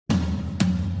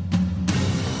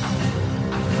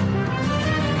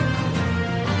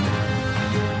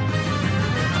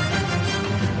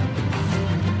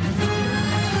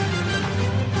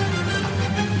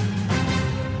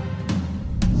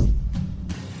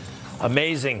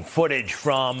Amazing footage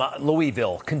from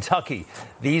Louisville, Kentucky.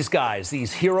 These guys,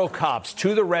 these hero cops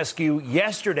to the rescue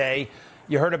yesterday.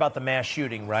 You heard about the mass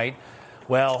shooting, right?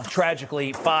 Well,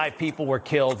 tragically, 5 people were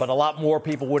killed, but a lot more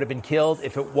people would have been killed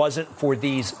if it wasn't for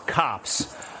these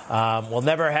cops. We'll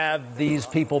never have these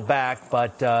people back,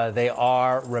 but they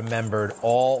are remembered,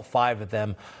 all 5 of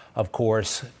them, of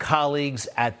course, colleagues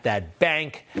at that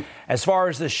bank. As far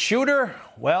as the shooter,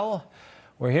 well,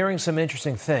 we're hearing some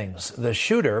interesting things. The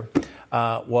shooter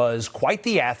was quite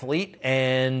the athlete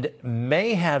and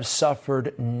may have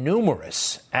suffered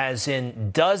numerous, as in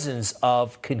dozens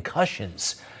of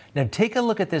concussions. Now, take a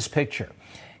look at this picture.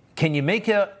 Can you make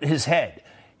out his head?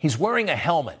 He's wearing a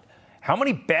helmet. How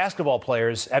many basketball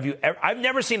players have you ever? I've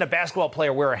never seen a basketball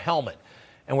player wear a helmet.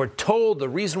 And we're told the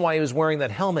reason why he was wearing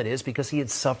that helmet is because he had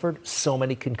suffered so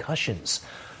many concussions.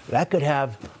 That could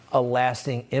have a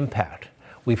lasting impact.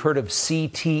 We've heard of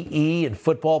CTE in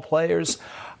football players.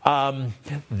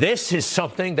 This is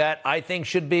something that I think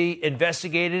should be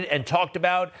investigated and talked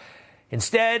about.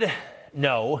 Instead,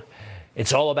 no,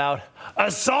 it's all about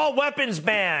assault weapons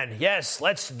ban. Yes,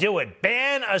 let's do it.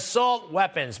 Ban assault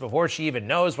weapons before she even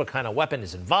knows what kind of weapon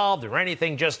is involved or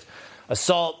anything. Just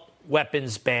assault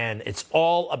weapons ban. It's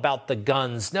all about the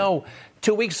guns. No,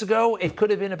 2 weeks ago, it could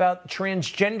have been about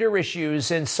transgender issues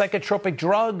and psychotropic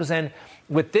drugs. And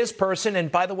with this person,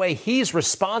 and by the way, he's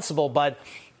responsible, but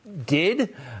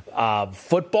did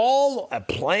football,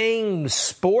 playing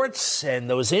sports, and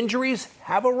those injuries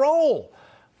have a role?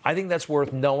 I think that's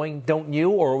worth knowing, don't you?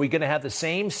 Or are we going to have the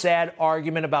same sad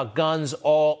argument about guns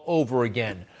all over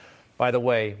again? By the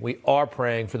way, we are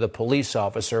praying for the police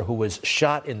officer who was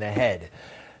shot in the head,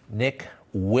 Nick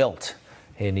Wilt.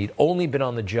 And he'd only been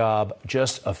on the job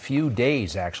just a few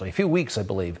days, actually, a few weeks, I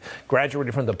believe.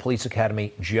 Graduated from the police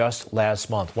academy just last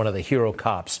month, one of the hero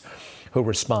cops who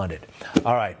responded.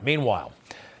 All right, meanwhile,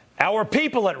 our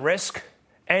people at risk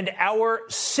and our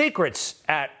secrets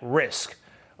at risk.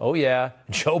 Oh, yeah,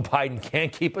 Joe Biden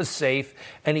can't keep us safe,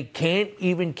 and he can't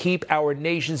even keep our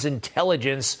nation's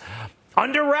intelligence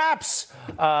under wraps.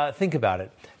 Think about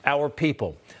it. Our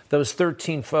people, those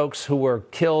 13 folks who were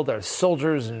killed, our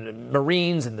soldiers and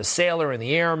Marines and the sailor and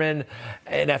the airman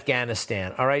in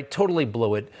Afghanistan, all right, totally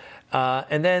blew it.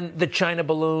 And then the China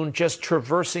balloon just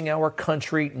traversing our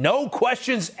country. No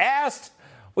questions asked.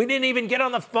 We didn't even get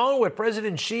on the phone with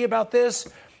President Xi about this.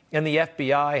 And the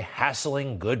FBI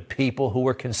hassling good people who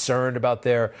were concerned about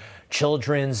their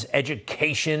children's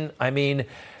education. I mean,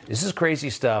 this is crazy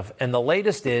stuff. And the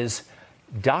latest is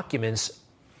documents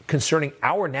concerning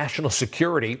our national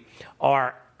security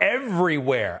are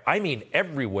everywhere. I mean,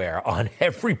 everywhere on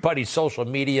everybody's social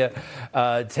media.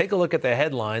 Take a look at the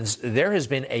headlines. There has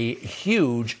been a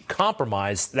huge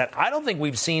compromise that I don't think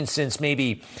we've seen since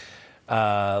maybe,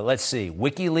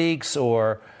 WikiLeaks,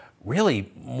 or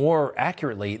really more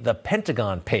accurately, the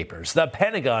Pentagon Papers.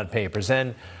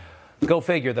 And go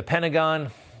figure, the Pentagon,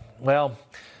 well,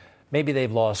 maybe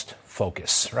they've lost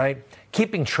focus, right?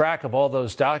 Keeping track of all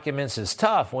those documents is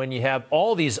tough when you have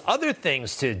all these other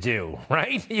things to do,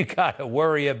 right? You got to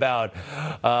worry about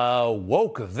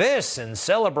woke this and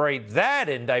celebrate that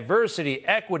and diversity,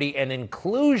 equity, and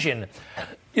inclusion.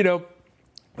 You know,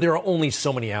 there are only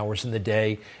so many hours in the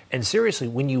day. And seriously,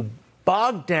 when you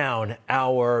bog down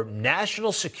our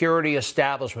national security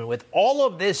establishment with all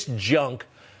of this junk,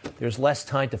 there's less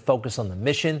time to focus on the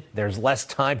mission. There's less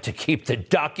time to keep the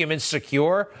documents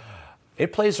secure.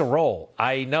 It plays a role.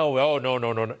 I know. Oh,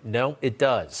 no. No, it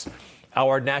does.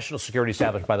 Our national security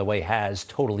establishment, by the way, has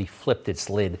totally flipped its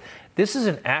lid. This is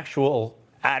an actual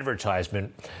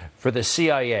advertisement for the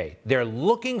CIA. They're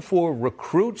looking for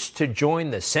recruits to join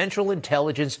the Central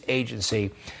Intelligence Agency.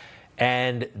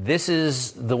 And this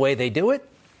is the way they do it?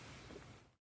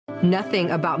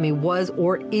 Nothing about me was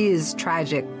or is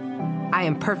tragic. I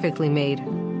am perfectly made.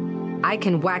 I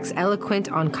can wax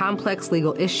eloquent on complex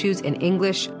legal issues in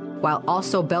English while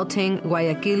also belting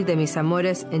Guayaquil de mis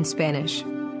amores in Spanish.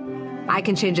 I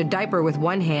can change a diaper with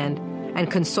one hand and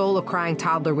console a crying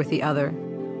toddler with the other.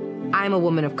 I am a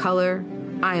woman of color.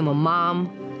 I am a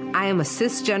mom. I am a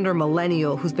cisgender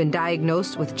millennial who's been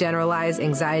diagnosed with generalized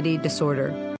anxiety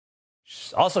disorder.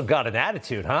 She's also got an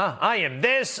attitude, huh? I am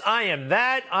this, I am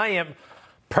that, I am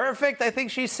perfect, I think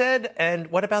she said.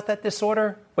 And what about that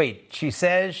disorder? Wait, she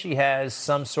says she has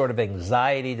some sort of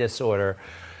anxiety disorder.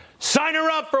 Sign her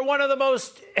up for one of the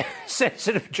most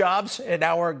sensitive jobs in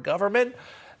our government.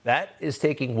 That is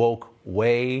taking woke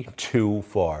way too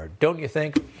far, don't you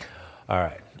think? All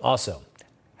right. Also,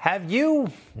 have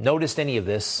you noticed any of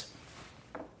this?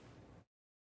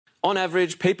 On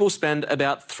average, people spend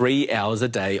about 3 hours a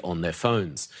day on their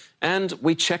phones. And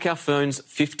we check our phones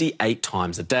 58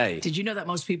 times a day. Did you know that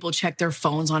most people check their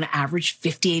phones on average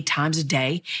 58 times a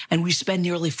day? And we spend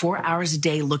nearly 4 hours a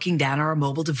day looking down our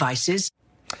mobile devices.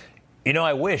 You know,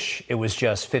 I wish it was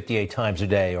just 58 times a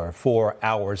day or 4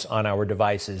 hours on our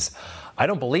devices. I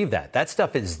don't believe that. That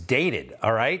stuff is dated,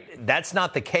 all right? That's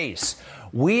not the case.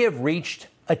 We have reached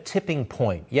a tipping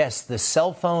point. Yes, the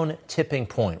cell phone tipping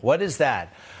point. What is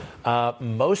that?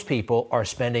 Most people are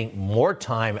spending more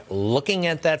time looking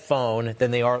at that phone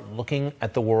than they are looking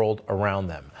at the world around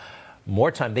them.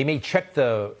 More time. They may check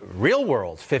the real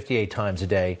world 58 times a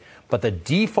day, but the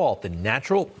default, the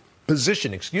natural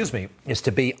position, is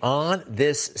to be on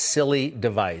this silly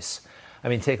device. I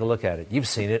mean, take a look at it. You've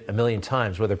seen it a million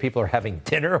times, whether people are having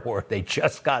dinner or they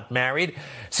just got married.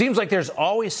 Seems like there's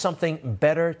always something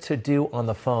better to do on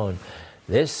the phone.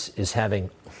 This is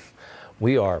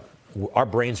our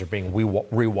brains are being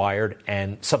rewired,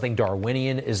 and something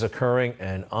Darwinian is occurring,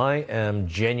 and I am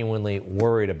genuinely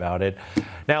worried about it.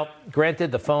 Now,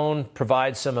 granted, the phone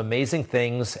provides some amazing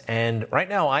things, and right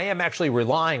now I am actually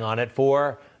relying on it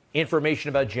for information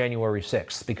about January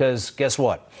 6th, because guess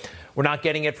what? We're not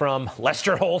getting it from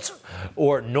Lester Holt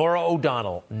or Norah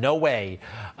O'Donnell. No way.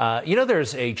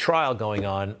 There's a trial going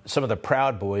on, some of the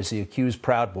Proud Boys, the accused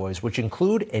Proud Boys, which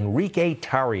include Enrique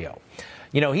Tarrio.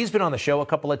 You know, he's been on the show a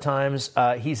couple of times.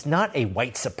 He's not a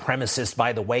white supremacist,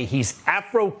 by the way. He's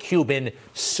Afro-Cuban.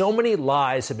 So many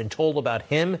lies have been told about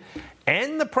him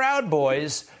and the Proud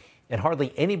Boys, and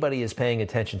hardly anybody is paying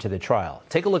attention to the trial.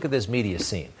 Take a look at this media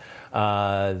scene.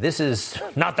 This is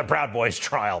not the Proud Boys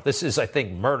trial. This is, I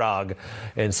think, Murdaugh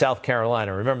in South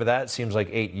Carolina. Remember that? Seems like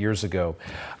 8 years ago.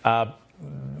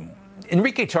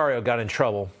 Enrique Tarrio got in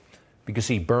trouble because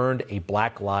he burned a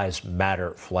Black Lives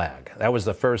Matter flag. That was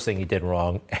the first thing he did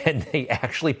wrong, and they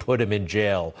actually put him in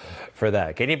jail for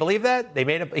that. Can you believe that?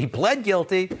 He pled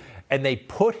guilty, and they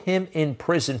put him in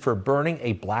prison for burning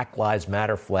a Black Lives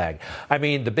Matter flag. I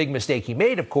mean, the big mistake he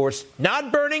made, of course,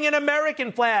 not burning an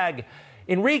American flag.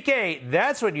 Enrique,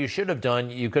 that's what you should have done.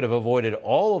 You could have avoided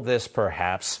all of this,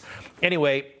 perhaps.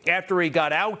 Anyway, after he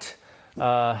got out,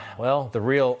 the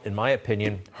real, in my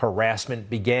opinion, harassment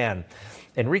began.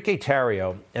 Enrique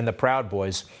Tarrio and the Proud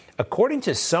Boys, according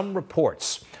to some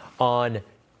reports, on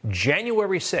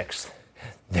January 6th,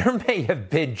 there may have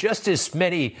been just as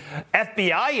many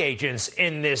FBI agents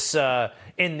in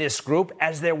this group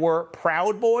as there were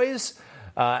Proud Boys.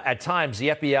 At times, the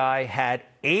FBI had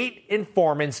 8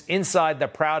 informants inside the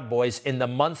Proud Boys in the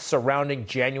months surrounding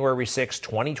January 6,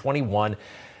 2021.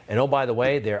 And oh, by the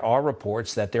way, there are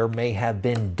reports that there may have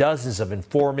been dozens of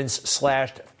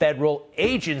informants/federal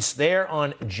agents there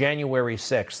on January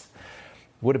 6th.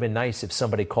 Would have been nice if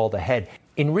somebody called ahead.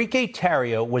 Enrique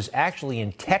Tarrio was actually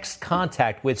in text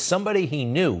contact with somebody he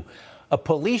knew, a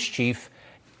police chief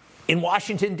in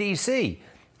Washington, D.C.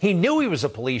 He knew he was a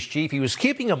police chief. He was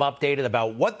keeping him updated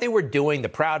about what they were doing, the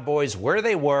Proud Boys, where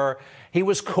they were. He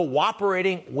was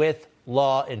cooperating with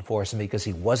law enforcement because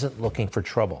he wasn't looking for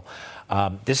trouble.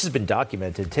 This has been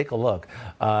documented. Take a look.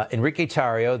 Enrique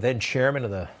Tarrio, then chairman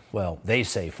of the, they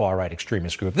say far-right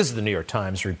extremist group. This is the New York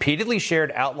Times. Repeatedly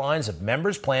shared outlines of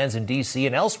members' plans in D.C.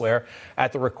 and elsewhere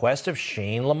at the request of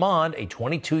Shane Lamond, a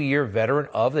 22-year veteran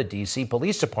of the D.C.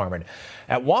 Police Department.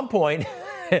 At one point,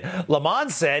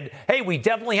 Lamond said, hey, we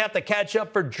definitely have to catch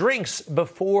up for drinks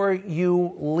before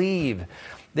you leave.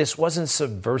 This wasn't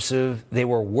subversive. They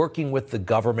were working with the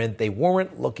government. They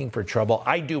weren't looking for trouble.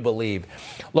 I do believe.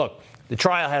 Look, the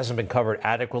trial hasn't been covered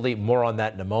adequately. More on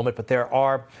that in a moment. But there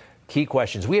are key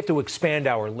questions. We have to expand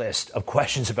our list of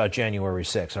questions about January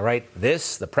 6th, all right?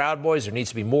 The Proud Boys, there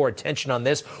needs to be more attention on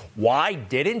this. Why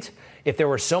didn't? If there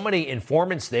were so many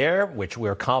informants there, which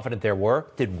we're confident there were,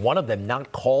 did one of them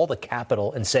not call the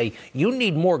Capitol and say, you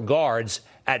need more guards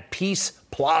at Peace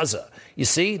Plaza? You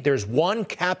see, there's one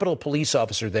Capitol police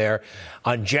officer there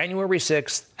on January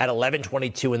 6th at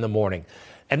 11:22 in the morning.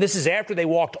 And this is after they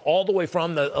walked all the way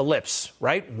from the ellipse,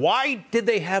 right? Why did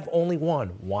they have only one?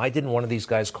 Why didn't one of these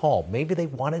guys call? Maybe they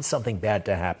wanted something bad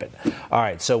to happen. All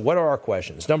right, so what are our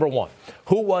questions? Number one,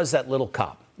 who was that little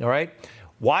cop? All right?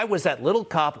 Why was that little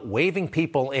cop waving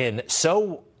people in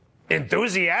so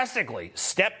enthusiastically?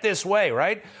 Step this way,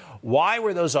 right? Why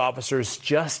were those officers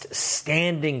just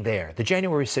standing there? The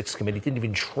January 6th committee didn't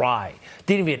even try,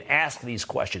 didn't even ask these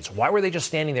questions. Why were they just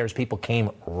standing there as people came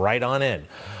right on in?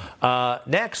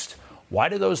 Next, why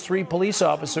did those 3 police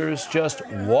officers just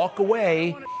walk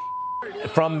away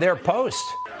from their post?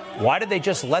 Why did they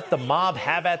just let the mob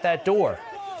have at that door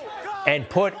and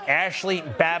put Ashley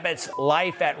Babbitt's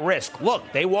life at risk? Look,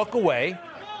 they walk away.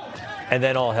 and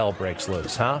then all hell breaks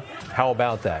loose, huh? How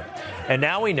about that? And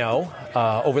now we know,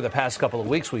 over the past couple of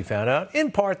weeks, we found out,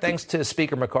 in part thanks to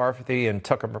Speaker McCarthy and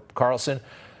Tucker Carlson,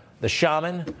 the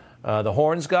shaman, the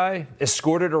horns guy,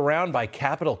 escorted around by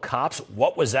Capitol cops.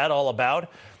 What was that all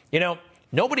about? You know,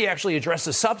 nobody actually addressed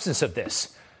the substance of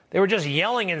this. They were just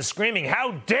yelling and screaming,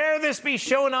 how dare this be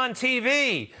shown on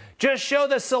TV? Just show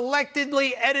the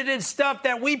selectively edited stuff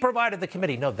that we provided the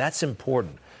committee. No, that's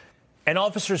important. And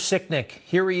Officer Sicknick,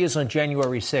 here he is on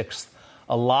January 6th,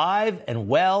 alive and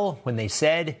well when they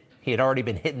said he had already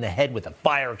been hit in the head with a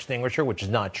fire extinguisher, which is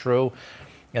not true,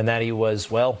 and that he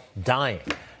was, well, dying.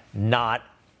 Not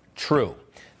true.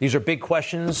 These are big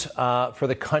questions for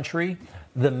the country.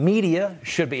 The media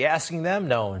should be asking them.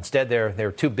 No, instead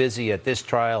they're too busy at this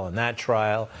trial and that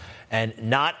trial and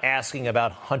not asking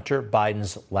about Hunter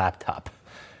Biden's laptop.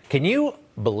 Can you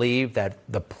believe that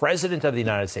the President of the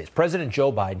United States, President Joe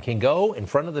Biden, can go in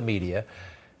front of the media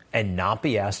and not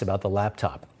be asked about the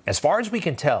laptop? As far as we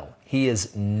can tell, he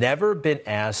has never been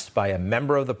asked by a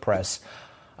member of the press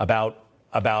about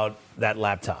that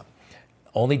laptop.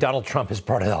 Only Donald Trump has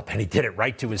brought it up, and he did it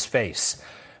right to his face.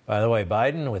 By the way,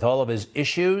 Biden, with all of his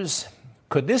issues,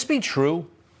 could this be true?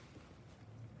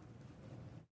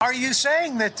 Are you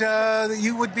saying that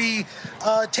you would be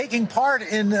taking part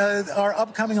in our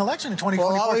upcoming election in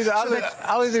 2024? Well,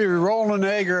 I'll either be rolling an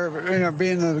egg or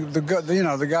being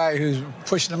the guy who's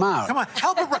pushing them out. Come on,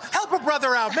 help a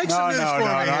brother out. Make some news for me.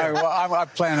 I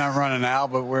plan on running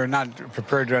out, but we're not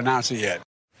prepared to announce it yet.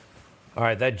 All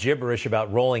right, that gibberish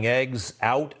about rolling eggs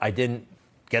out, I didn't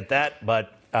get that,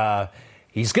 but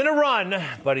he's going to run,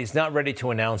 but he's not ready to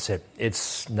announce it.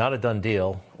 It's not a done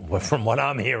deal. From what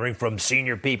I'm hearing from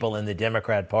senior people in the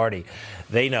Democrat Party,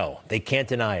 they know. They can't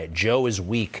deny it. Joe is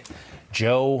weak.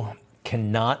 Joe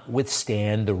cannot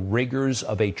withstand the rigors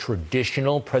of a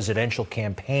traditional presidential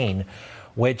campaign,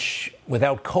 which,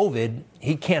 without COVID,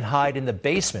 he can't hide in the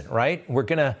basement, right? We're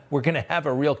gonna have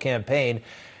a real campaign,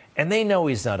 and they know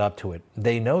he's not up to it.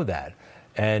 They know that.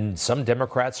 And some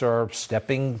Democrats are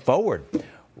stepping forward.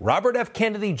 Robert F.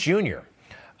 Kennedy Jr.,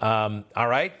 all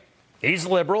right, he's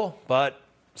liberal, but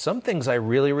some things I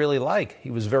really, really like. He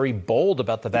was very bold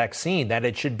about the vaccine, that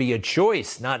it should be a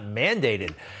choice, not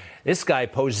mandated. This guy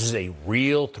poses a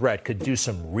real threat, could do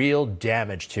some real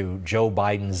damage to Joe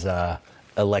Biden's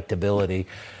electability.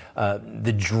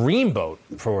 The dreamboat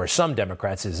for some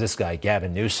Democrats is this guy,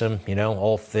 Gavin Newsom,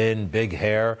 all thin, big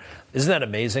hair. Isn't that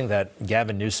amazing that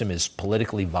Gavin Newsom is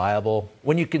politically viable?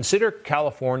 When you consider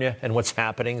California and what's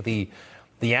happening, the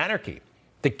anarchy,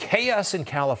 the chaos in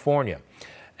California,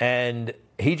 and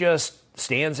he just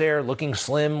stands there looking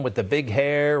slim with the big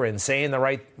hair and saying the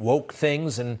right woke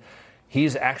things, and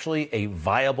he's actually a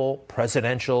viable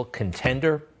presidential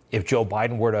contender if Joe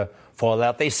Biden were to fall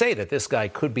out. They say that this guy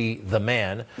could be the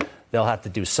man. They'll have to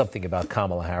do something about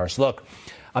Kamala Harris. Look,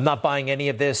 I'm not buying any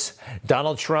of this.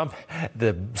 Donald Trump,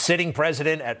 the sitting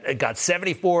president, got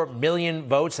 74 million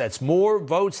votes. That's more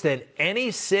votes than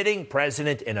any sitting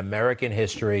president in American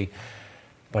history.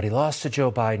 But he lost to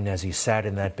Joe Biden as he sat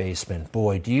in that basement.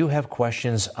 Boy, do you have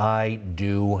questions? I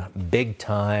do, big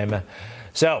time.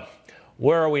 So,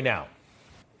 where are we now?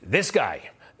 This guy,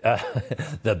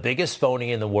 the biggest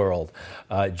phony in the world,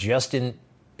 Justin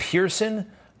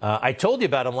Pearson. I told you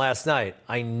about him last night.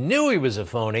 I knew he was a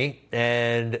phony,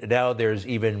 and now there's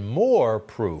even more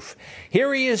proof.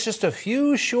 Here he is just a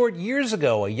few short years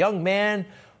ago, a young man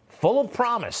full of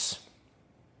promise.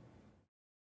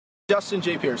 Justin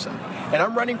J. Pearson, and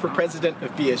I'm running for president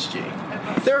of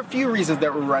BSG. There are a few reasons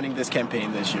that we're running this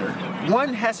campaign this year.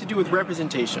 One has to do with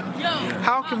representation.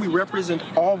 How can we represent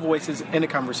all voices in a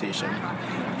conversation?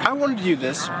 I wanted to do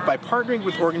this by partnering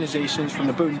with organizations from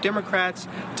the Bowdoin Democrats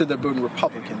to the Bowdoin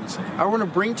Republicans. I want to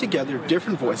bring together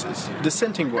different voices,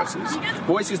 dissenting voices,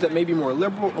 voices that may be more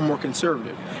liberal or more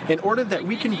conservative, in order that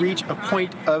we can reach a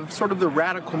point of sort of the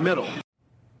radical middle.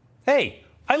 Hey,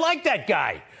 I like that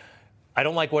guy. I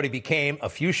don't like what he became a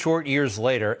few short years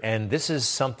later, and this is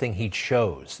something he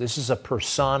chose. This is a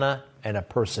persona and a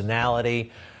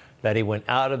personality that he went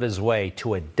out of his way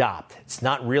to adopt. It's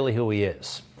not really who he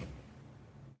is.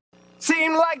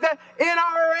 Seemed like the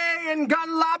NRA and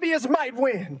gun lobbyists might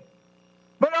win.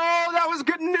 But oh, that was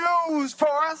good news for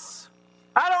us.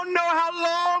 I don't know how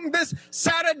long this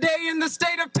Saturday in the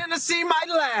state of Tennessee might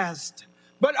last.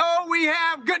 But oh, we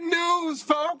have good news,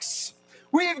 folks.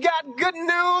 We've got good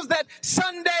news that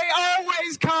Sunday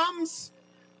always comes.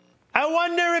 I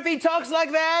wonder if he talks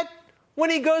like that when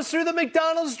he goes through the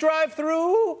McDonald's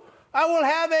drive-thru. I will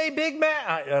have a Big Mac.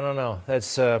 I don't know.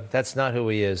 That's not who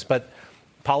he is. But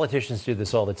politicians do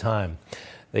this all the time.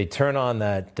 they turn on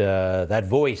that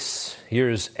voice.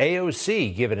 Here's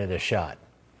AOC giving it a shot.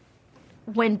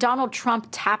 When Donald Trump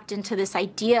tapped into this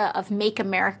idea of make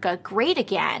America great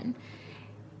again,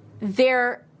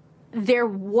 there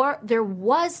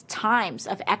was times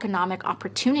of economic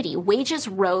opportunity. Wages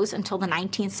rose until the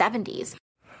 1970s.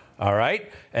 All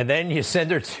right. And then you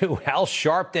send her to Al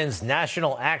Sharpton's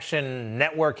National Action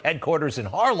Network headquarters in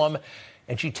Harlem,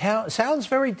 and she sounds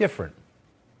very different.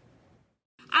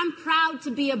 I'm proud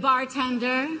to be a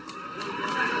bartender.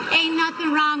 Ain't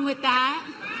nothing wrong with that.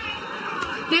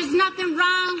 There's nothing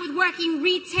wrong with working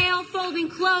retail, folding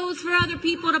clothes for other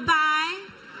people to buy.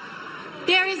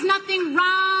 There is nothing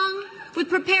wrong with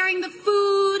preparing the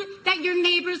food that your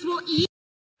neighbors will eat.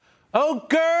 Oh,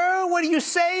 girl, what are you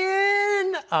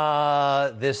saying?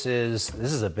 This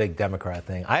is a big Democrat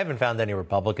thing. I haven't found any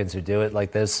Republicans who do it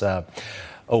like this.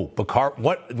 Bakari.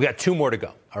 What? We got two more to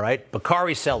go. All right.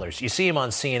 Bakari Sellers. You see him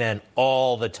on CNN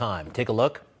all the time. Take a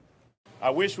look. I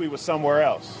wish we were somewhere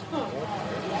else.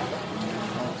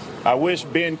 I wish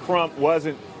Ben Crump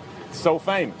wasn't so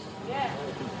famous.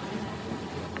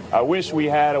 I wish we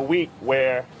had a week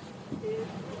where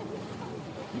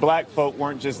black folk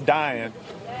weren't just dying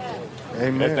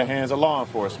at the hands of law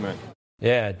enforcement.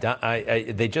 Yeah,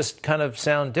 they just kind of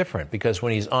sound different because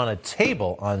when he's on a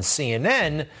table on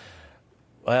CNN,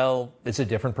 well, it's a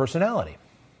different personality.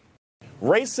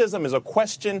 Racism is a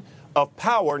question of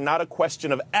power, not a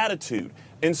question of attitude.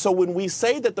 And so when we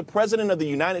say that the president of the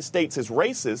United States is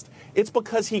racist, it's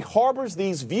because he harbors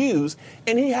these views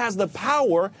and he has the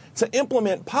power to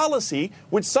implement policy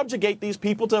which subjugate these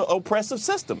people to oppressive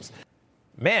systems.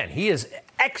 Man, he is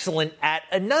excellent at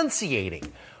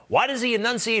enunciating. Why does he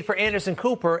enunciate for Anderson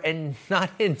Cooper and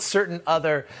not in certain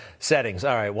other settings?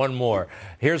 All right, one more.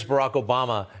 Here's Barack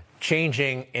Obama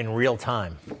changing in real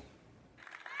time.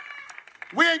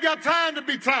 We ain't got time to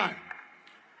be tired.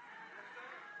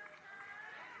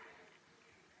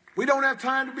 We don't have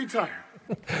time to be tired.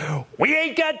 We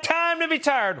ain't got time to be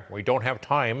tired. We don't have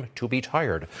time to be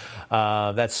tired.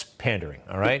 That's pandering,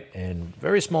 all right? In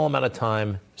very small amount of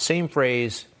time, same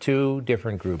phrase, two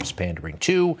different groups pandering.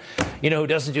 Two, you know who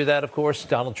doesn't do that, of course?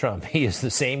 Donald Trump. He is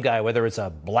the same guy, whether it's a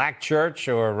black church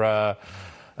or, I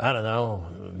don't know,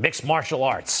 mixed martial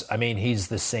arts. I mean, he's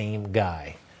the same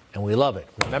guy, and we love it.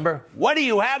 Remember, what do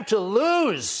you have to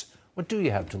lose? What do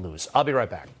you have to lose? I'll be right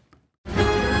back.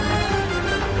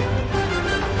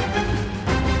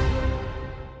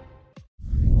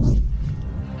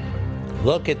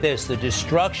 Look at this, the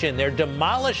destruction. They're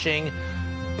demolishing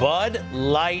Bud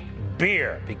Light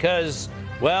beer because,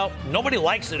 well, nobody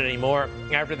likes it anymore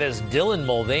after this Dylan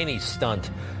Mulvaney stunt.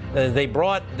 They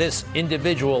brought this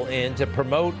individual in to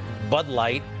promote Bud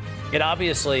Light. It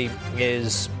obviously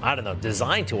is, I don't know,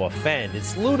 designed to offend.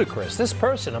 It's ludicrous. This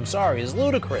person, I'm sorry, is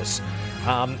ludicrous.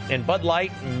 And Bud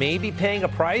Light may be paying a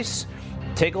price.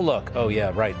 Take a look. Oh,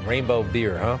 yeah, right. Rainbow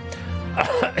beer, huh?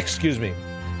 Excuse me.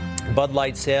 Bud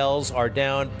Light sales are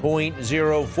down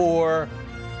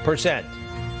 0.04%.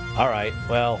 All right,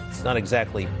 well, it's not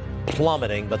exactly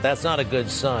plummeting, but that's not a good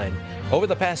sign. Over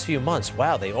the past few months,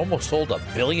 wow, they almost sold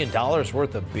 $1 billion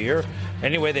worth of beer.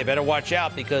 Anyway, they better watch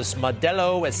out because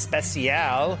Modelo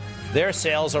Especial, their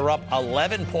sales are up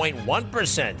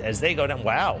 11.1% as they go down.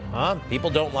 Wow, huh? People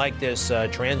don't like this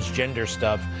transgender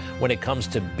stuff when it comes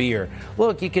to beer.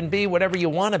 Look, you can be whatever you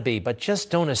want to be, but just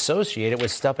don't associate it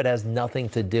with stuff it has nothing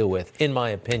to do with, in my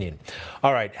opinion.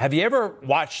 All right, have you ever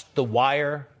watched The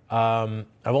Wire? I've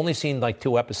only seen like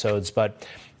 2 episodes, but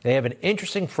they have an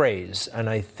interesting phrase, and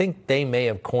I think they may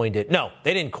have coined it. No,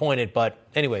 they didn't coin it, but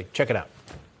anyway, check it out.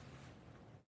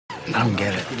 I don't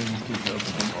get it.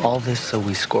 All this so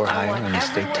we score higher on the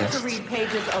state tests? Read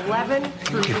pages 11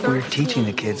 through If we're teaching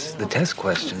the kids the test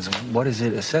questions, what is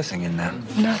it assessing in them?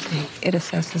 Nothing. It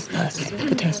assesses us.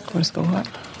 The test scores go up.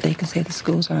 They can say the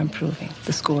schools are improving.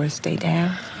 The scores stay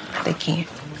down. They can't.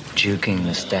 Juking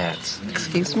the stats.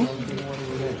 Excuse me?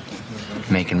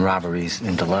 Making robberies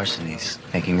into larcenies.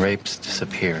 Making rapes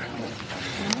disappear.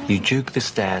 You juke the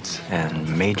stats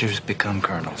and majors become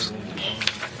colonels.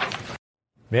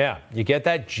 Yeah, you get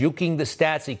that? Juking the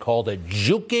stats. He called it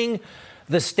juking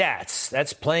the stats.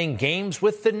 That's playing games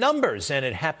with the numbers, and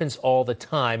it happens all the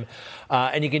time.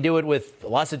 And you can do it with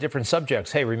lots of different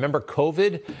subjects. Hey, remember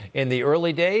COVID in the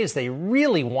early days? They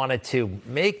really wanted to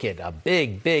make it a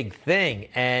big, big thing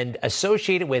and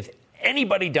associate it with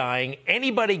anybody dying,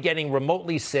 anybody getting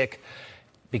remotely sick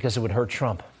because it would hurt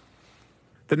Trump.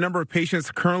 The number of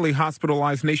patients currently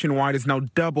hospitalized nationwide is now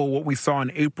double what we saw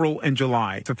in April and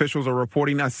July. Officials are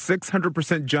reporting a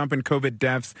 600% jump in COVID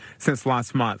deaths since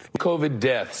last month. COVID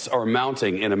deaths are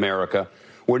mounting in America.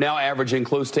 We're now averaging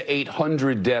close to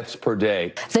 800 deaths per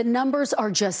day. The numbers are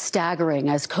just staggering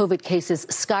as COVID cases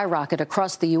skyrocket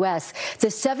across the U.S. The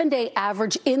 7-day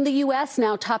average in the U.S.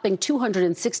 now topping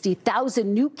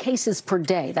 260,000 new cases per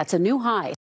day. That's a new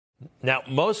high. Now,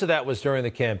 most of that was during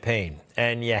the campaign,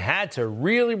 and you had to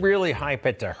really, really hype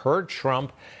it to hurt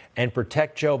Trump and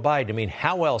protect Joe Biden. I mean,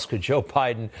 how else could Joe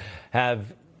Biden have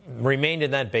remained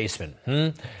in that basement?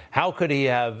 How could he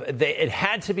have? It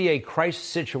had to be a crisis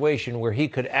situation where he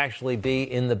could actually be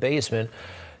in the basement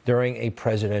during a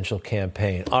presidential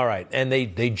campaign. All right. And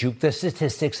they juke the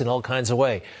statistics in all kinds of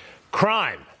ways.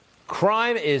 Crime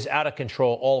is out of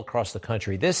control all across the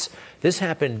country. This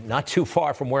happened not too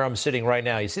far from where I'm sitting right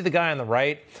now. You see the guy on the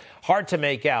right? Hard to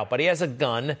make out, but he has a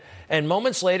gun. And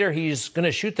moments later, he's going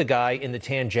to shoot the guy in the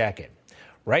tan jacket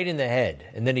right in the head.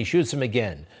 And then he shoots him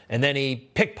again. And then he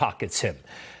pickpockets him.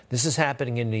 This is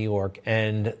happening in New York.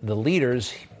 And the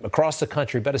leaders across the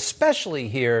country, but especially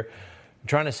here, are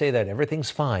trying to say that everything's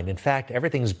fine. In fact,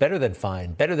 everything's better than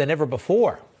fine, better than ever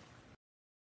before.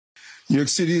 New York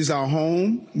City is our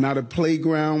home, not a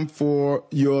playground for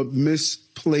your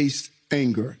misplaced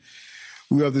anger.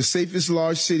 We are the safest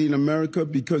large city in America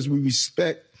because we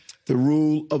respect the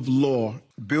rule of law,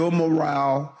 build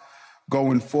morale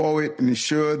going forward, and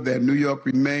ensure that New York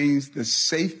remains the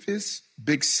safest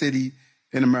big city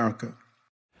in America.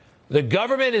 The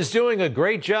government is doing a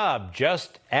great job.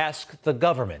 Just ask the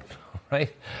government,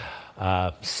 right?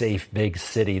 Safe big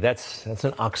city. That's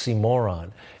an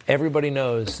oxymoron. Everybody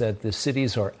knows that the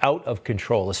cities are out of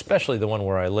control, especially the one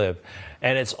where I live.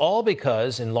 And it's all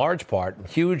because, in large part,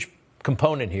 huge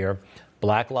component here,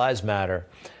 Black Lives Matter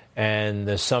and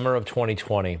the summer of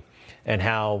 2020, and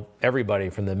how everybody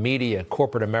from the media,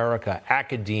 corporate America,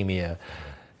 academia,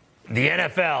 the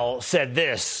NFL said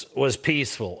this was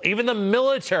peaceful. Even the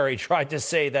military tried to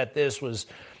say that this was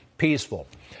peaceful.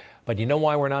 But you know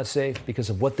why we're not safe? Because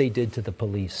of what they did to the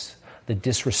police. The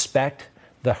disrespect,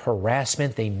 the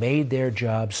harassment. They made their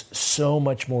jobs so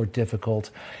much more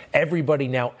difficult. Everybody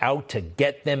now out to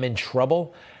get them in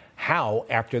trouble. How,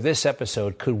 after this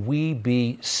episode, could we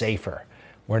be safer?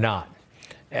 We're not.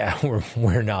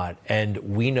 We're not. And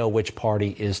we know which party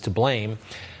is to blame.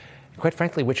 Quite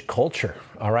frankly, which culture,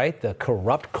 all right? The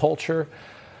corrupt culture,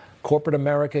 corporate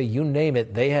America, you name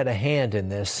it, they had a hand in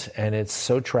this, and it's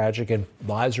so tragic, and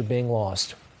lives are being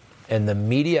lost. And the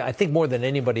media, I think more than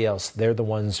anybody else, they're the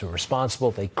ones who are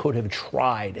responsible. They could have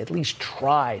tried, at least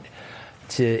tried,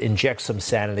 to inject some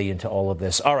sanity into all of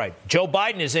this. All right, Joe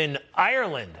Biden is in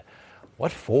Ireland.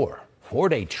 What for?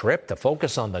 4-day trip to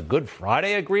focus on the Good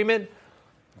Friday Agreement?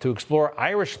 To explore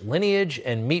Irish lineage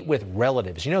and meet with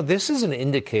relatives. You know, this is an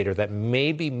indicator that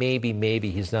maybe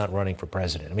he's not running for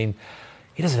president. I mean,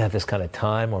 he doesn't have this kind of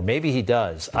time, or maybe he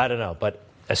does. I don't know. But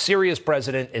a serious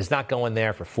president is not going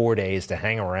there for 4 days to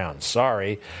hang around.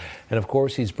 Sorry. And, of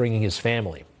course, he's bringing his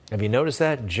family. Have you noticed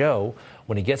that? Joe,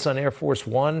 when he gets on Air Force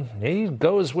One, he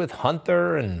goes with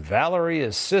Hunter and Valerie,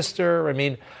 his sister. I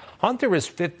mean, Hunter is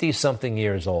 50-something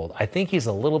years old. I think he's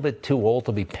a little bit too old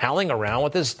to be palling around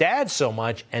with his dad so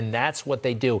much, and that's what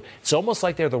they do. It's almost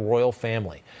like they're the royal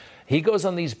family. He goes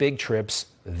on these big trips.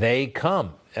 They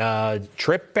come.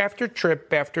 Trip after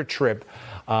trip after trip.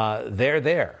 They're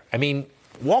there. I mean,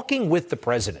 walking with the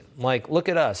president. Like, look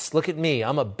at us. Look at me.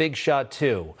 I'm a big shot,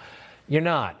 too. You're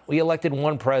not. We elected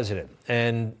one president,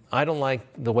 and I don't like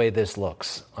the way this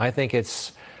looks. I think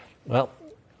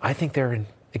I think they're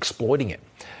exploiting it.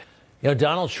 You know,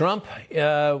 Donald Trump,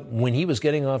 when he was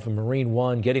getting off of Marine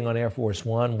One, getting on Air Force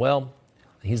One, well,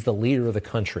 he's the leader of the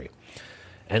country.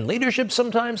 And leadership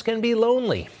sometimes can be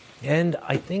lonely. And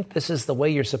I think this is the way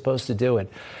you're supposed to do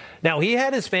it. Now, he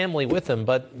had his family with him,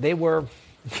 but they were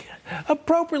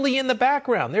appropriately in the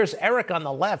background. There's Eric on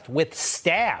the left with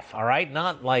staff, all right?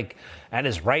 Not like at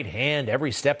his right hand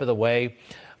every step of the way.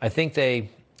 I think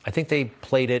they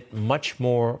played it much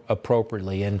more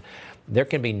appropriately. And there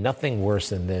can be nothing worse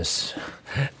than this,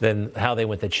 than how they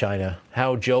went to China,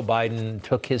 how Joe Biden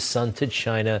took his son to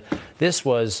China. This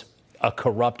was a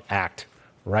corrupt act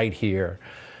right here.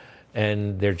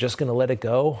 And they're just going to let it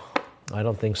go? I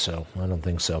don't think so.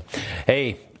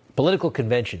 Hey, political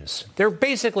conventions. They're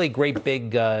basically great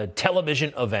big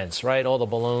television events, right? All the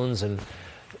balloons, and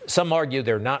some argue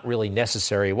they're not really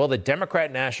necessary. Well, the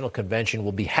Democrat National Convention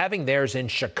will be having theirs in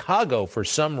Chicago for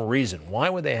some reason. Why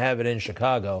would they have it in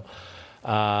Chicago?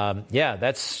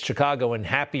 That's Chicago in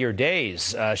happier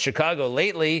days. Chicago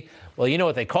lately, well, you know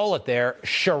what they call it there?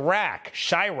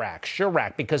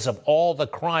 Chirac, because of all the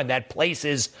crime. That place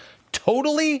is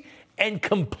totally and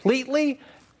completely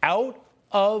out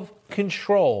of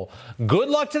control. Good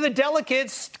luck to the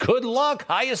delegates. Good luck.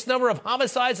 Highest number of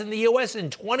homicides in the U.S. in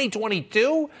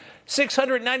 2022.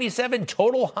 697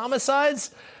 total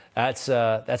homicides. That's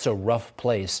a rough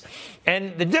place.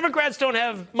 And the Democrats don't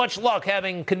have much luck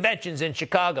having conventions in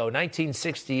Chicago.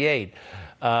 1968.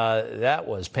 That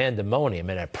was pandemonium,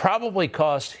 and it probably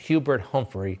cost Hubert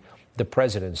Humphrey the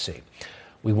presidency.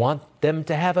 We want them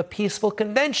to have a peaceful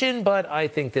convention, but I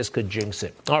think this could jinx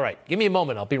it. All right, give me a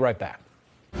moment. I'll be right back.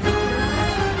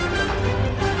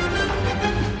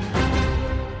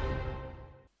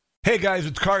 Hey guys,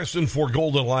 it's Carson for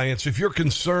Gold Alliance. If you're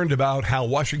concerned about how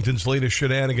Washington's latest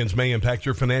shenanigans may impact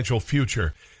your financial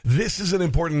future, this is an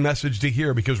important message to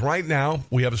hear because right now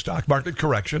we have a stock market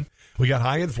correction. We got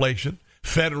high inflation,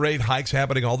 Fed rate hikes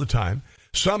happening all the time.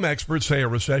 Some experts say a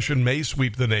recession may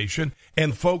sweep the nation,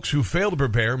 and folks who fail to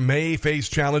prepare may face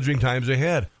challenging times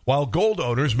ahead, while gold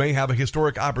owners may have a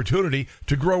historic opportunity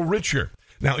to grow richer.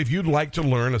 Now, if you'd like to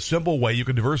learn a simple way you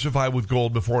can diversify with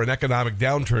gold before an economic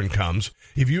downturn comes,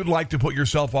 if you'd like to put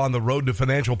yourself on the road to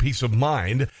financial peace of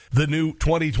mind, the new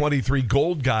 2023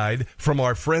 Gold Guide from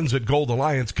our friends at Gold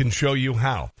Alliance can show you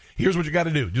how. Here's what you got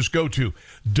to do. Just go to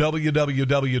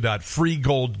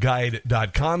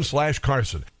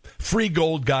www.freegoldguide.com/Carson.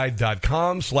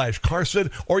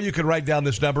 freegoldguide.com/Carson, or you can write down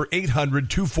this number,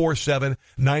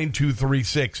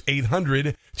 800-247-9236,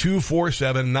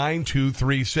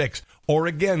 800-247-9236, or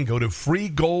again, go to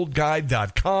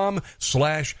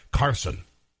freegoldguide.com/Carson.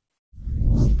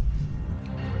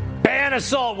 Ban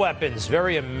assault weapons.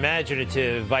 Very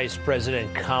imaginative, Vice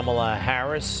President Kamala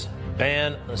Harris.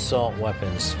 Ban assault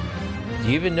weapons. Do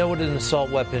you even know what an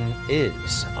assault weapon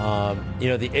is?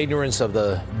 The ignorance of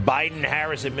the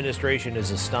Biden-Harris administration is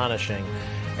astonishing.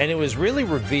 And it was really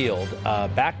revealed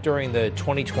back during the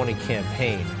 2020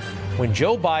 campaign when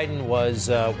Joe Biden was,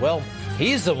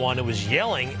 he's the one who was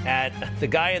yelling at the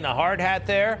guy in the hard hat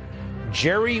there,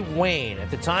 Jerry Wayne.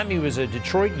 At the time, he was a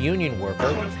Detroit union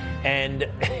worker, and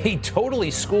he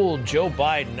totally schooled Joe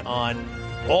Biden on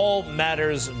all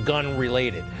matters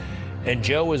gun-related. And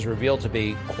Joe was revealed to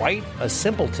be quite a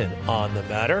simpleton on the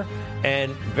matter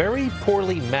and very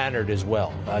poorly mannered as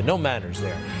well. No manners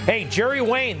there. Hey, Jerry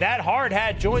Wayne, that hard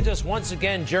hat, joins us once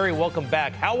again. Jerry, welcome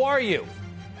back. How are you?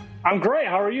 I'm great.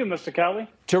 How are you, Mr. Kelly?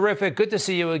 Terrific. Good to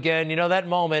see you again. You know, that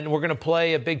moment, we're going to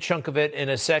play a big chunk of it in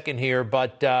a second here,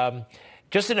 but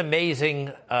just an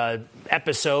amazing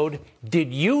episode.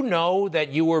 Did you know that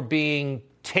you were being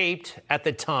taped at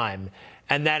the time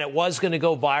and that it was going to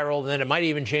go viral, and then it might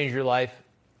even change your life?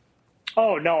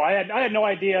 Oh, no, I had no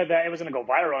idea that it was going to go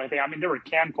viral or anything. I mean, there were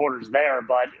camcorders there,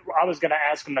 but I was going to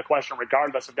ask him the question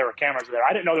regardless if there were cameras there.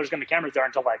 I didn't know there was going to be cameras there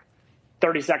until like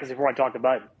 30 seconds before I talked to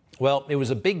Biden. Well, it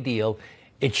was a big deal.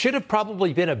 It should have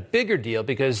probably been a bigger deal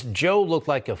because Joe looked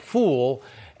like a fool.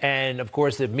 And, of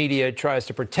course, the media tries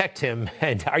to protect him.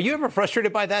 And are you ever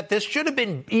frustrated by that? This should have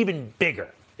been even bigger.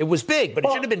 It was big, but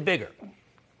it should have been bigger.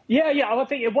 Yeah, I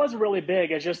think it was really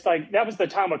big. It's just like that was the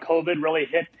time when COVID really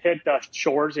hit the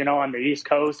shores, on the East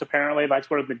Coast. Apparently, that's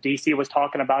where the DC was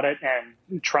talking about it,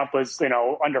 and Trump was,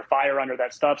 under fire under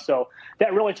that stuff. So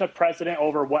that really took precedent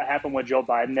over what happened with Joe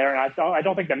Biden there. And I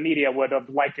don't think the media would have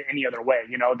liked it any other way.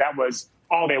 That was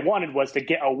all they wanted was to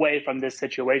get away from this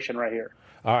situation right here.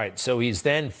 All right. So he's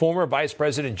then former Vice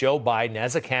President Joe Biden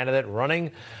as a candidate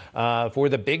running for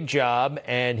the big job,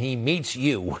 and he meets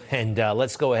you. And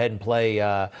let's go ahead and play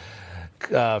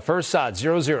first shot,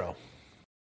 0-0.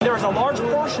 There's a large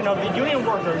portion of the union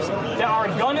workers that are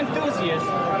gun enthusiasts,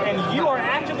 and you are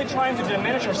actively trying to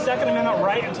diminish our Second Amendment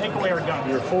right and take away our guns.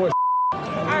 You're full of All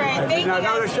right, thank you.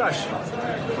 No, shush.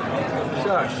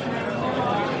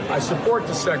 I support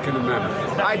the Second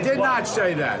Amendment. I did not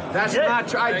say that. That's not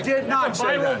true. I did not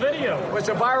say that. It's a viral video. It's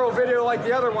a viral video like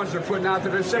the other ones they're putting out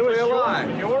there. It's simply a lie.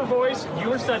 Your voice,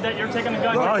 you said that you're taking a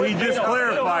gun. Well, he just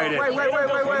clarified it. Wait.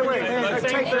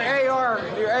 Take your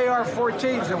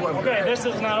AR-14s. Okay, this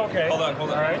is not okay. Hold on. All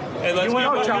right. Hey, let's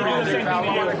don't tell me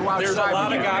there's a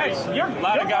lot of guys. A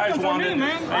lot of guys wanted.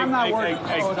 I'm not worried.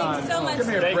 Hold on. So much. Give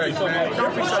me a break, man.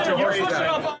 Don't be such a worried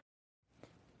guy.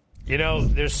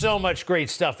 There's so much great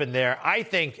stuff in there. I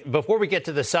think before we get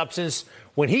to the substance,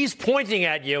 when he's pointing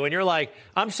at you and you're like,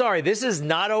 I'm sorry, this is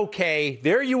not okay.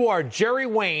 There you are, Jerry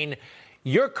Wayne.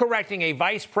 You're correcting a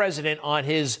vice president on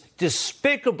his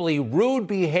despicably rude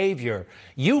behavior.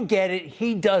 You get it.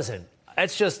 He doesn't.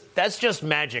 That's just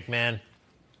magic, man.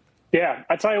 Yeah,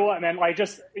 I tell you what, man.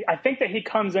 I think that he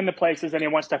comes into places and he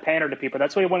wants to pander to people.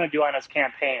 That's what he wanted to do on his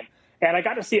campaign. And I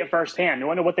got to see it firsthand. You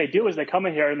wonder what they do is they come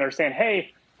in here and they're saying,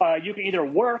 hey, you can either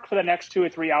work for the next 2 or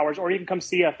 3 hours or you can come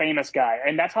see a famous guy.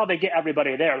 And that's how they get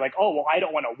everybody there. Like, oh, well, I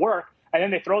don't want to work. and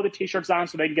then they throw the T-shirts on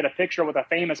so they can get a picture with a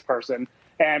famous person.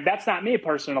 And that's not me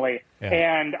personally. Yeah.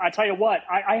 And I tell you what,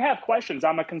 I have questions.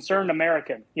 I'm a concerned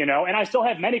American, and I still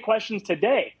have many questions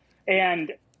today.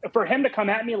 And for him to come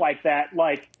at me like that,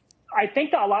 I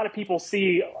think that a lot of people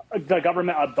see the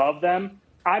government above them.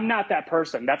 I'm not that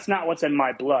person. That's not what's in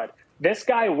my blood. This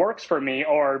guy works for me,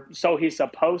 or so he's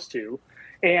supposed to.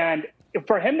 And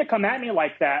for him to come at me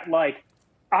like that,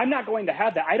 I'm not going to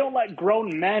have that. I don't let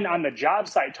grown men on the job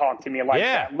site talk to me like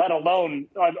that, let alone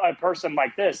a person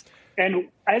like this. And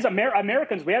as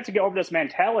Americans, we have to get over this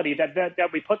mentality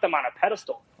that we put them on a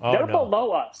pedestal. They're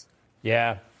below us.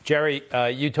 Yeah. Jerry,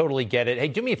 you totally get it. Hey,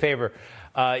 do me a favor.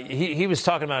 He was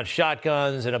talking about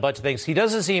shotguns and a bunch of things. He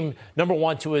doesn't seem, number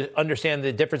one, to understand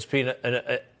the difference between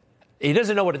he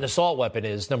doesn't know what an assault weapon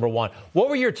is, number one. What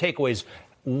were your takeaways?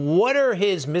 What are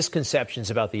his misconceptions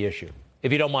about the issue,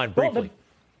 if you don't mind, briefly?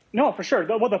 No, for sure.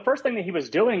 Well, the first thing that he was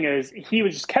doing is he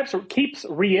was just keeps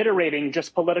reiterating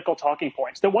just political talking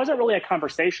points. There wasn't really a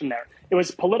conversation there. It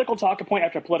was political talking point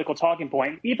after political talking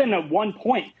point. Even at one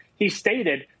point, he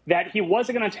stated that he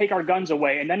wasn't going to take our guns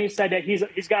away, and then he said that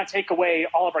he's going to take away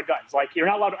all of our guns. You're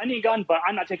not allowed any gun, but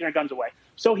I'm not taking our guns away.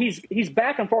 So he's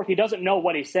back and forth. He doesn't know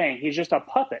what he's saying. He's just a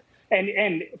puppet.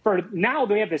 And for now,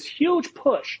 they have this huge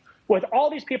push with all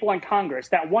these people in Congress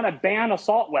that want to ban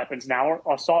assault weapons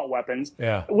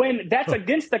when that's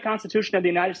against the Constitution of the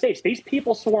United States. These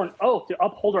people swore an oath to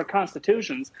uphold our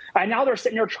constitutions, and now they're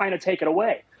sitting here trying to take it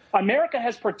away. America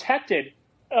has protected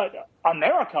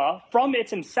America from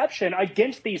its inception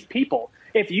against these people.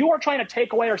 If you are trying to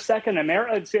take away our Second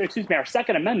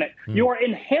Amendment, you are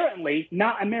inherently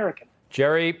not American.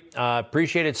 Jerry,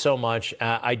 appreciate it so much.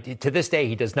 To this day,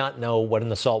 he does not know what an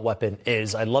assault weapon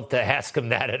is. I'd love to ask him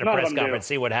that at a press conference,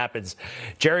 see what happens.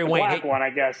 Jerry Wayne, black one, I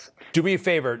guess. Do me a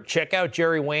favor, check out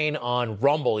Jerry Wayne on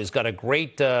Rumble. He's got a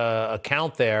great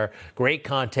account there, great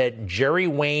content. Jerry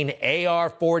Wayne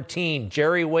AR-14,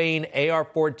 Jerry Wayne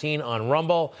AR-14 on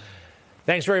Rumble.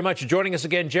 Thanks very much for joining us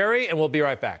again, Jerry, and we'll be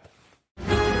right back.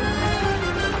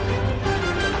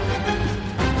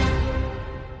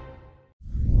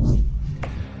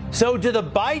 So do the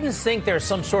Bidens think they're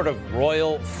some sort of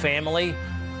royal family?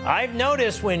 I've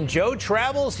noticed when Joe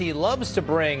travels, he loves to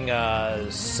bring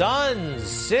sons,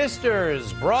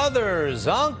 sisters, brothers,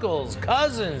 uncles,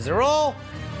 cousins. They're all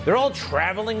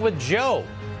traveling with Joe,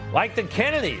 like the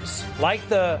Kennedys, like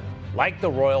the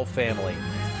royal family.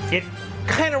 It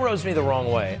kind of rubs me the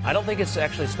wrong way. I don't think it's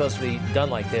actually supposed to be done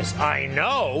like this. I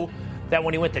know that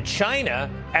when he went to China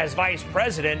as vice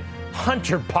president,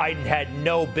 Hunter Biden had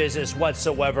no business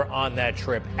whatsoever on that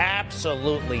trip.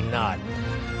 Absolutely not.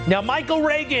 Now, Michael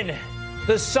Reagan,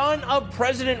 the son of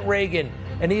President Reagan,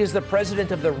 and he is the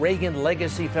president of the Reagan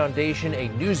Legacy Foundation, a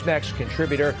Newsmax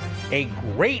contributor, a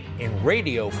great in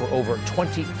radio for over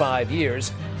 25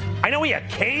 years. I know he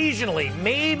occasionally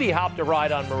maybe hopped a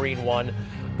ride on Marine One,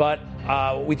 but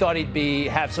we thought he'd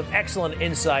have some excellent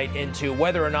insight into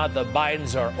whether or not the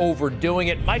Bidens are overdoing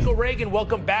it. Michael Reagan,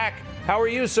 welcome back. How are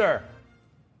you, sir?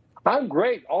 I'm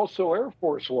great. Also Air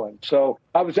Force One. So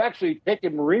I was actually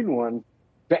taking Marine One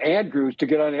to Andrews to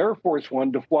get on Air Force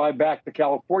One to fly back to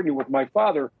California with my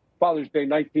Father's Day,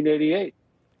 1988.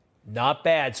 Not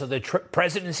bad. So the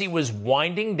presidency was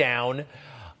winding down.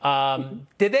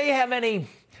 Did they have any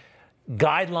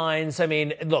guidelines? I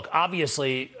mean, look,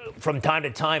 obviously, from time to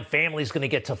time, family's going to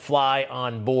get to fly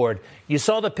on board. You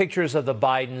saw the pictures of the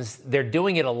Bidens. They're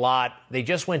doing it a lot. They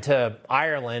just went to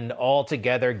Ireland all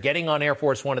together, getting on Air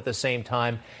Force One at the same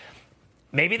time.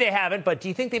 Maybe they haven't, but do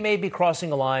you think they may be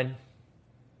crossing a line?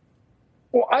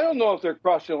 Well, I don't know if they're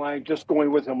crossing the line just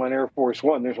going with him on Air Force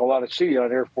One. There's a lot of seating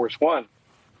on Air Force One.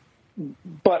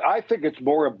 But I think it's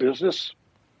more a business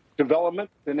development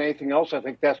than anything else. I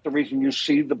think that's the reason you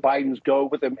see the Bidens go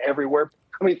with him everywhere.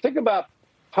 I mean, think about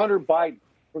Hunter Biden.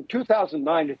 From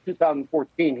 2009 to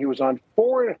 2014, he was on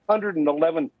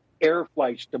 411 air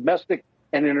flights, domestic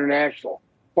and international,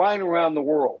 flying around the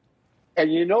world.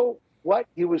 And you know what?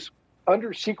 He was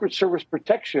under Secret Service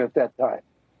protection at that time.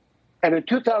 And in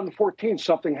 2014,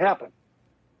 something happened.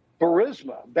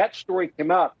 Burisma, that story came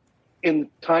out in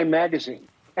Time magazine.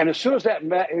 And as soon as that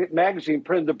magazine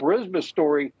printed the Burisma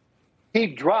story, he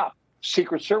dropped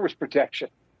Secret Service protection.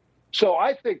 So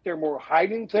I think they're more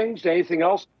hiding things than anything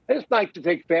else. And it's nice to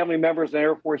take family members in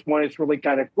Air Force One. It's really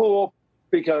kind of cool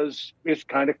because it's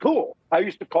kind of cool. I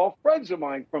used to call friends of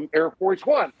mine from Air Force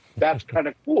One. That's kind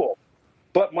of cool.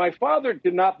 But my father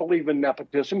did not believe in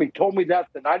nepotism. He told me that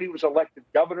the night he was elected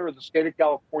governor of the state of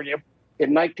California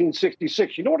in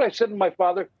 1966. You know what I said to my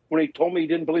father when he told me he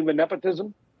didn't believe in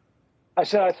nepotism? I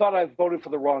said, I thought I voted for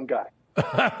the wrong guy.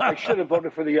 I should have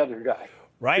voted for the other guy.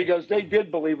 Right. Because they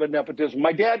did believe in nepotism.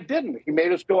 My dad didn't. He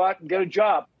made us go out and get a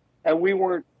job, and we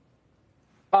weren't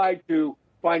tied to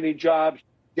finding jobs,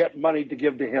 get money to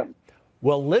give to him.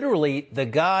 Well, literally, the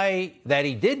guy that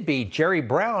he did beat, Jerry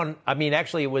Brown, I mean,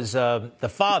 actually, it was the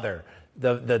father,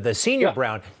 the senior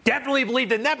Brown, definitely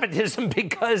believed in nepotism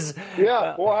because...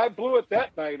 Yeah, well, I blew it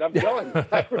that night. I'm telling you.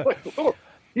 I really blew it.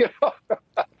 You know?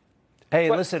 Hey,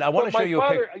 listen, I want to show you a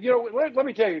picture. You know, let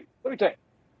me tell you.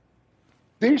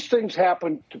 These things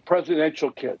happen to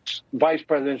presidential kids, vice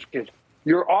presidential kids.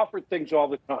 You're offered things all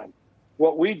the time.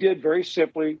 What we did very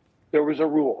simply, there was a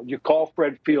rule. You call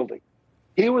Fred Fielding.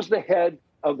 He was the head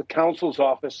of the counsel's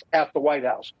office at the White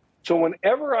House. So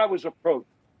whenever I was approached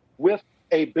with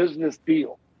a business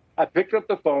deal, I picked up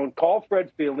the phone, called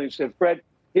Fred Fielding, and said, Fred,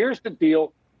 here's the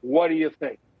deal. What do you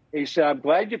think? He said, I'm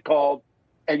glad you called,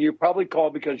 and you probably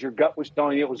called because your gut was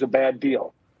telling you it was a bad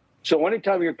deal. So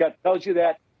anytime your gut tells you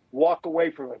that, walk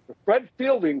away from it. But Fred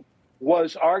Fielding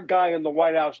was our guy in the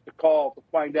White House to call to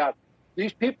find out,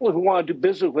 these people who want to do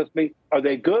business with me, are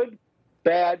they good,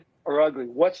 bad, or ugly?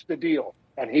 What's the deal?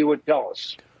 And he would tell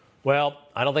us. Well,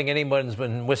 I don't think anyone's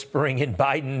been whispering in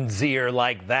Biden's ear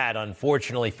like that,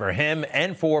 unfortunately, for him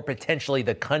and for potentially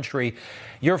the country.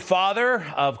 Your father,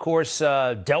 of course,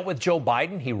 dealt with Joe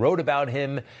Biden. He wrote about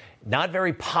him not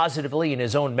very positively in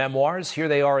his own memoirs. Here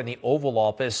they are in the Oval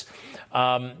Office.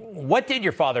 What did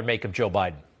your father make of Joe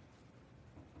Biden?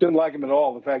 Didn't like him at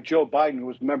all. In fact, Joe Biden, who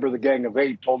was a member of the Gang of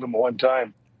Eight, told him one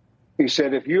time, he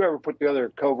said, if you ever put together a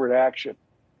covert action,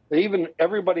 even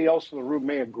everybody else in the room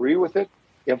may agree with it.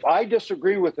 If I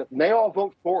disagree with it and they all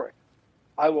vote for it,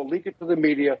 I will leak it to the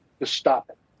media to stop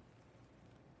it.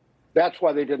 That's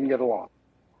why they didn't get along.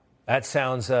 That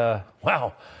sounds,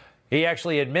 wow. He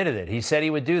actually admitted it. He said he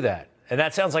would do that. And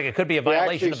that sounds like it could be a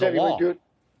violation of the law.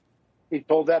 He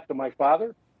told that to my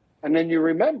father. And then you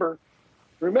remember,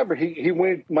 he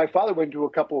went. My father went to a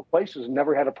couple of places and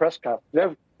never had a press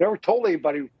conference. Never told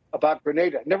anybody about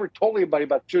Grenada. Never told anybody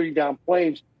about shooting down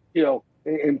planes,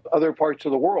 in other parts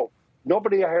of the world.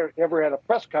 Nobody ever had a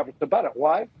press conference about it.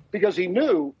 Why? Because he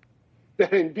knew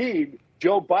that indeed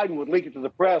Joe Biden would leak it to the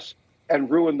press and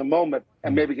ruin the moment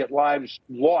and maybe get lives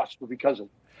lost because of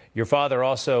it. Your father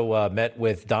also met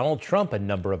with Donald Trump a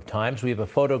number of times. We have a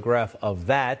photograph of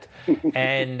that.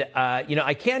 And,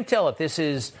 I can't tell if this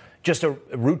is just a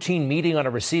routine meeting on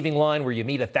a receiving line where you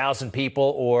meet 1,000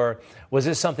 people, or was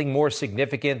this something more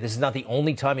significant? This is not the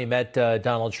only time you met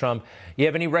Donald Trump. You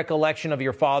have any recollection of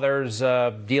your father's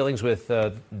dealings with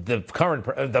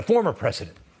the former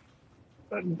president?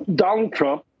 Donald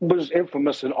Trump was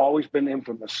infamous and always been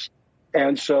infamous.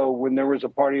 And so when there was a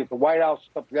party at the White House,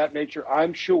 stuff of that nature,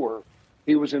 I'm sure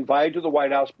he was invited to the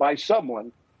White House by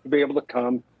someone to be able to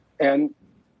come and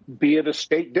be at a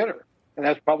state dinner. And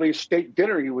that's probably a state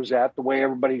dinner he was at, the way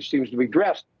everybody seems to be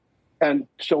dressed. And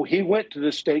so he went to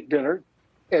the state dinner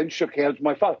and shook hands with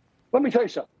my father. Let me tell you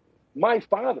something. My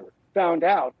father found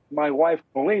out my wife,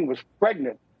 Colleen, was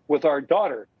pregnant with our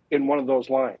daughter in one of those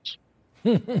lines.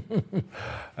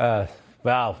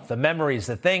 Wow, the memories,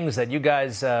 the things that you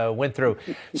guys went through.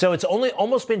 So it's only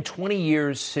almost been 20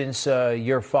 years since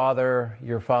your father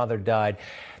died.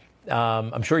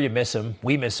 I'm sure you miss him.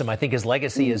 We miss him. I think his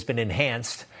legacy has been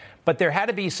enhanced. But there had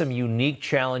to be some unique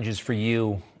challenges for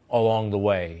you along the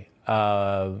way,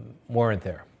 weren't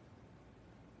there?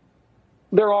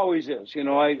 There always is.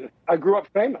 I grew up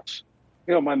famous.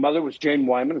 My mother was Jane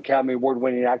Wyman, Academy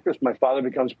Award-winning actress. My father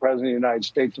becomes president of the United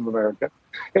States of America.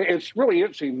 It's really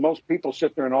interesting. Most people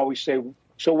sit there and always say,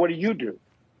 so what do you do?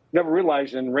 Never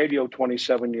realized in radio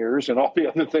 27 years and all the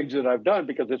other things that I've done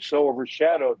because it's so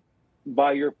overshadowed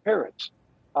by your parents.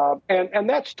 And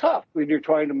that's tough when you're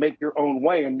trying to make your own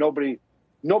way and nobody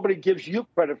gives you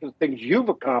credit for the things you've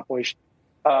accomplished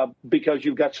because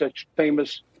you've got such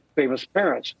famous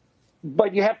parents.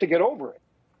 But you have to get over it.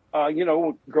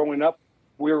 Growing up,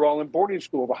 we were all in boarding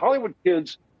school. The Hollywood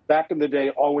kids back in the day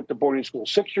all went to boarding school.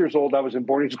 6 years old, I was in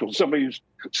boarding school. Somebody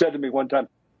said to me one time,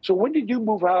 so when did you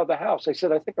move out of the house? I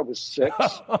said, I think I was 6.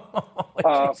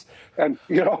 And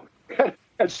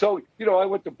so, I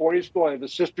went to boarding school. I had the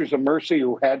Sisters of Mercy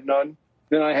who had none.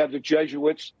 Then I had the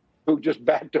Jesuits who just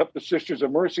backed up the Sisters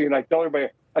of Mercy. And I tell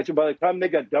everybody, I said, by the time they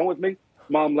got done with me,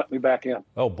 Mom let me back in.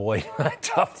 Oh, boy.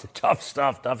 Tough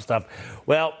stuff.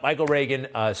 Well, Michael Reagan,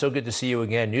 so good to see you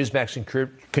again. Newsmax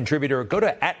contributor. Go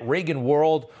to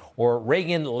 @ReaganWorld or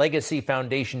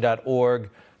ReaganLegacyFoundation.org.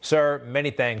 Sir,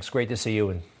 many thanks. Great to see you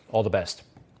and all the best.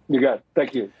 You got it.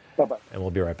 Thank you. Bye-bye. And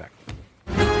we'll be right back.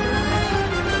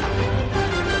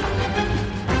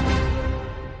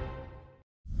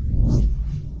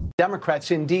 Democrats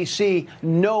in D.C.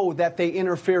 know that they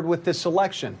interfered with this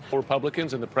election.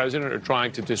 Republicans and the president are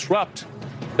trying to disrupt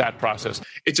that process.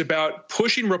 It's about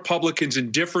pushing Republicans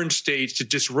in different states to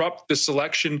disrupt the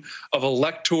selection of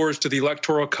electors to the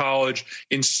Electoral College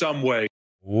in some way.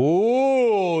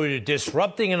 Ooh,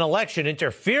 disrupting an election,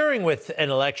 interfering with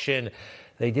an election.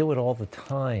 They do it all the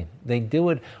time. They do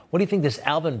it. What do you think this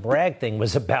Alvin Bragg thing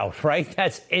was about, right?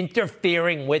 That's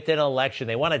interfering with an election.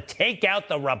 They want to take out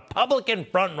the Republican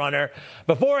frontrunner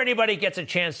before anybody gets a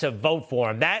chance to vote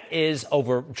for him. That is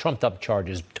over trumped-up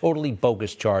charges, totally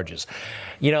bogus charges.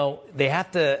 You know, they have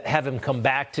to have him come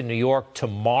back to New York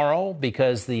tomorrow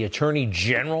because the Attorney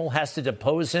General has to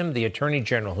depose him. The Attorney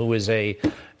General, who is a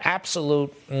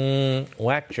absolute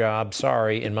whack job,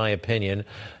 sorry, in my opinion.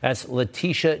 That's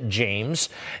Letitia James.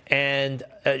 And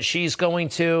she's going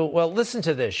to, well, listen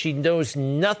to this. She knows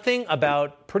nothing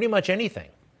about pretty much anything.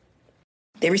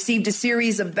 They received a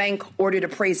series of bank-ordered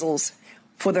appraisals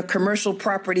for the commercial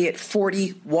property at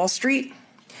 40 Wall Street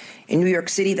in New York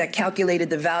City that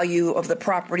calculated the value of the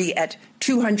property at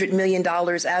 $200 million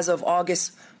as of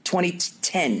August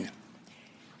 2010.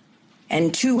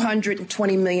 And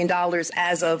 $220 million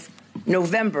as of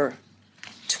November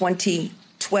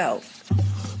 2012.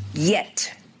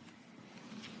 Yet,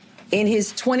 in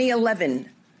his 2011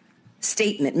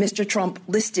 statement, Mr. Trump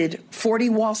listed 40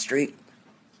 Wall Street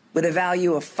with a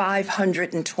value of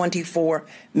 $524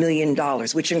 million,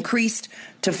 which increased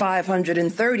to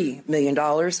 $530 million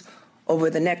over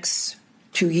the next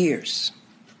 2 years,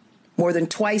 more than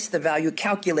twice the value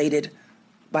calculated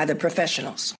by the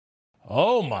professionals.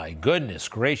 Oh, my goodness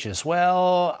gracious.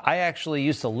 Well, I actually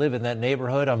used to live in that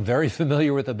neighborhood. I'm very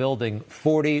familiar with the building,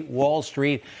 40 Wall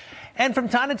Street. And from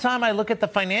time to time, I look at the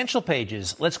financial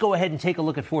pages. Let's go ahead and take a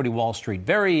look at 40 Wall Street.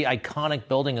 Very iconic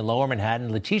building in Lower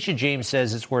Manhattan. Letitia James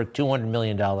says it's worth $200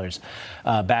 million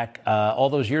back all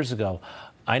those years ago.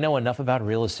 I know enough about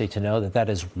real estate to know that that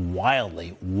is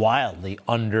wildly, wildly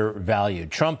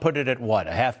undervalued. Trump put it at what,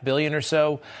 $500 million or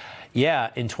so? Yeah,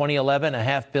 in 2011,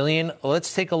 $500 million.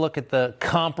 Let's take a look at the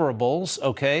comparables,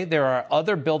 okay? There are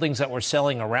other buildings that were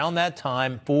selling around that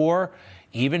time for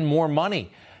even more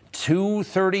money.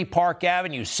 230 Park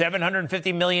Avenue,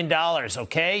 $750 million,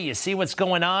 okay? You see what's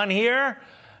going on here?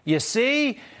 You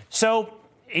see? So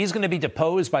he's going to be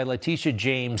deposed by Letitia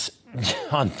James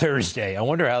on Thursday. I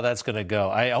wonder how that's going to go.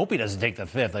 I hope he doesn't take the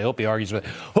fifth. I hope he argues with it.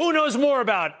 Who knows more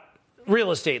about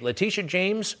real estate, Letitia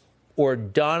James or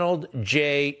Donald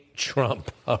J.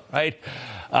 Trump? All right.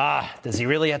 Does he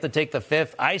really have to take the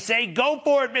fifth? I say go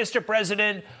for it, Mr.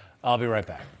 President. I'll be right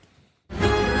back.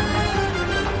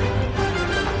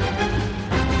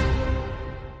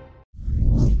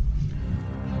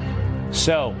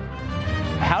 So,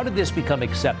 how did this become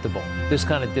acceptable? This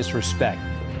kind of disrespect?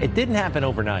 It didn't happen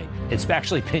overnight. It's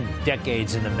actually been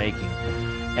decades in the making.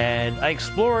 And I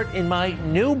explore it in my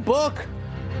new book,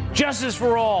 Justice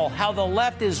for All, How the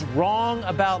Left is Wrong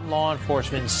About Law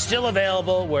Enforcement. Still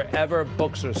available wherever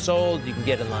books are sold. You can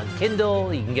get it on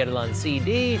Kindle, you can get it on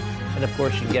CD, and of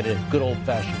course you can get a good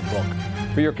old-fashioned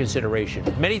book for your consideration.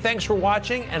 Many thanks for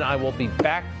watching, and I will be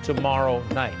back tomorrow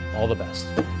night. All the best.